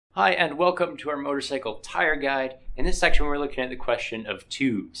Hi, and welcome to our motorcycle tire guide. In this section, we're looking at the question of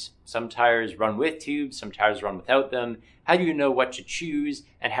tubes. Some tires run with tubes, some tires run without them. How do you know what to choose,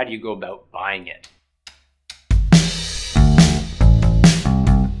 and how do you go about buying it?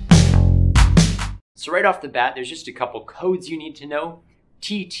 So right off the bat, there's just a couple codes you need to know.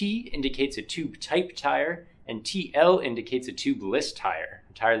 TT indicates a tube type tire, and TL indicates a tubeless tire,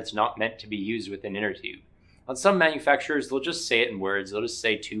 a tire that's not meant to be used with an inner tube. On some manufacturers, they'll just say it in words. They'll just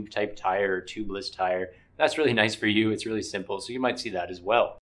say tube type tire or tubeless tire. That's really nice for you. It's really simple, so you might see that as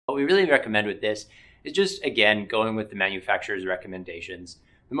well. What we really recommend with this is just, again, going with the manufacturer's recommendations.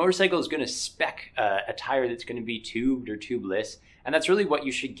 The motorcycle is going to spec a tire that's going to be tubed or tubeless, and that's really what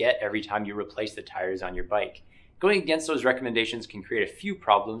you should get every time you replace the tires on your bike. Going against those recommendations can create a few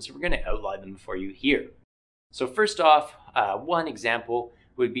problems, so we're going to outline them for you here. So first off, one example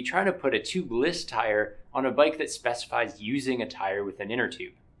would be trying to put a tubeless tire on a bike that specifies using a tire with an inner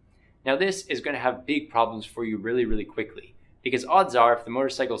tube. Now this is going to have big problems for you really quickly, because odds are if the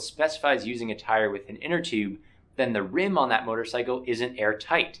motorcycle specifies using a tire with an inner tube, then the rim on that motorcycle isn't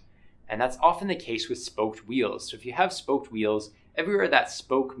airtight. And that's often the case with spoked wheels. So if you have spoked wheels, everywhere that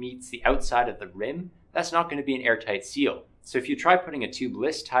spoke meets the outside of the rim, that's not going to be an airtight seal. So if you try putting a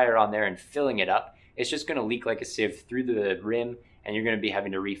tubeless tire on there and filling it up, it's just going to leak like a sieve through the rim, and you're going to be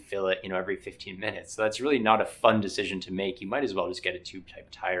having to refill it, every 15 minutes. So that's really not a fun decision to make. You might as well just get a tube type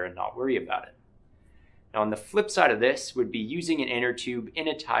tire and not worry about it. Now on the flip side of this would be using an inner tube in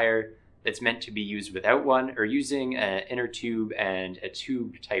a tire that's meant to be used without one, or using an inner tube and a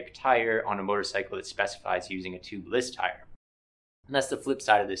tube type tire on a motorcycle that specifies using a tubeless tire. And that's the flip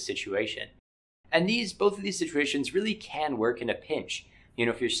side of this situation. And both of these situations really can work in a pinch.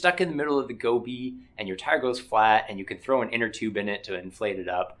 If you're stuck in the middle of the goby and your tire goes flat and you can throw an inner tube in it to inflate it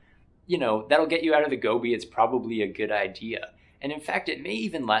up, that'll get you out of the goby. It's probably a good idea. And in fact, it may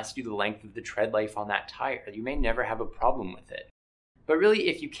even last you the length of the tread life on that tire. You may never have a problem with it. But really,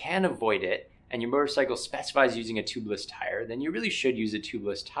 if you can avoid it and your motorcycle specifies using a tubeless tire, then you really should use a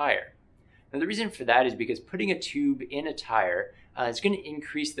tubeless tire. Now the reason for that is because putting a tube in a tire is going to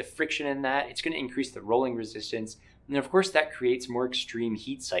increase the friction in that. It's going to increase the rolling resistance. And of course, that creates more extreme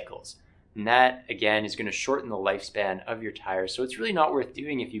heat cycles. And that, again, is going to shorten the lifespan of your tire. So it's really not worth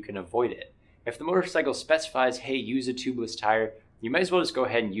doing if you can avoid it. If the motorcycle specifies, hey, use a tubeless tire, you might as well just go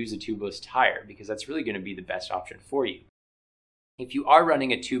ahead and use a tubeless tire, because that's really going to be the best option for you. If you are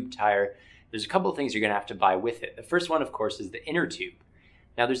running a tube tire, there's a couple of things you're going to have to buy with it. The first one, of course, is the inner tube.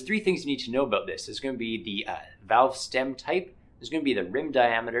 Now, there's three things you need to know about this. There's going to be the valve stem type, there's going to be the rim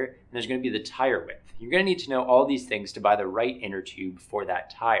diameter, and there's going to be the tire width. You're going to need to know all these things to buy the right inner tube for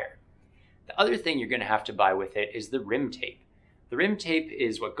that tire. The other thing you're going to have to buy with it is the rim tape. The rim tape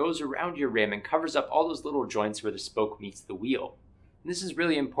is what goes around your rim and covers up all those little joints where the spoke meets the wheel. And this is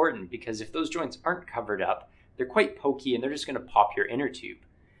really important because if those joints aren't covered up, they're quite pokey and they're just going to pop your inner tube.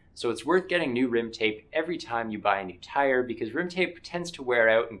 So it's worth getting new rim tape every time you buy a new tire, because rim tape tends to wear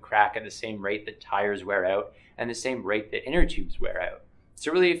out and crack at the same rate that tires wear out and the same rate that inner tubes wear out.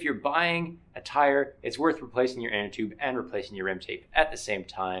 So really, if you're buying a tire, it's worth replacing your inner tube and replacing your rim tape at the same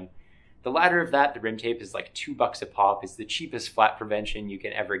time. The latter of that, the rim tape, is like $2 a pop. It's the cheapest flat prevention you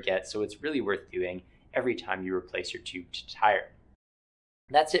can ever get, so it's really worth doing every time you replace your tube to tire.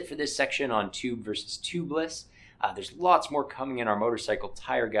 That's it for this section on tube versus tubeless. There's lots more coming in our motorcycle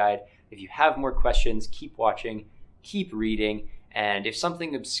tire guide. If you have more questions, keep watching, keep reading, and if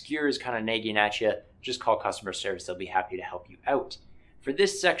something obscure is kind of nagging at you, just call customer service. They'll be happy to help you out. For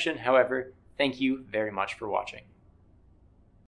this section, however, thank you very much for watching.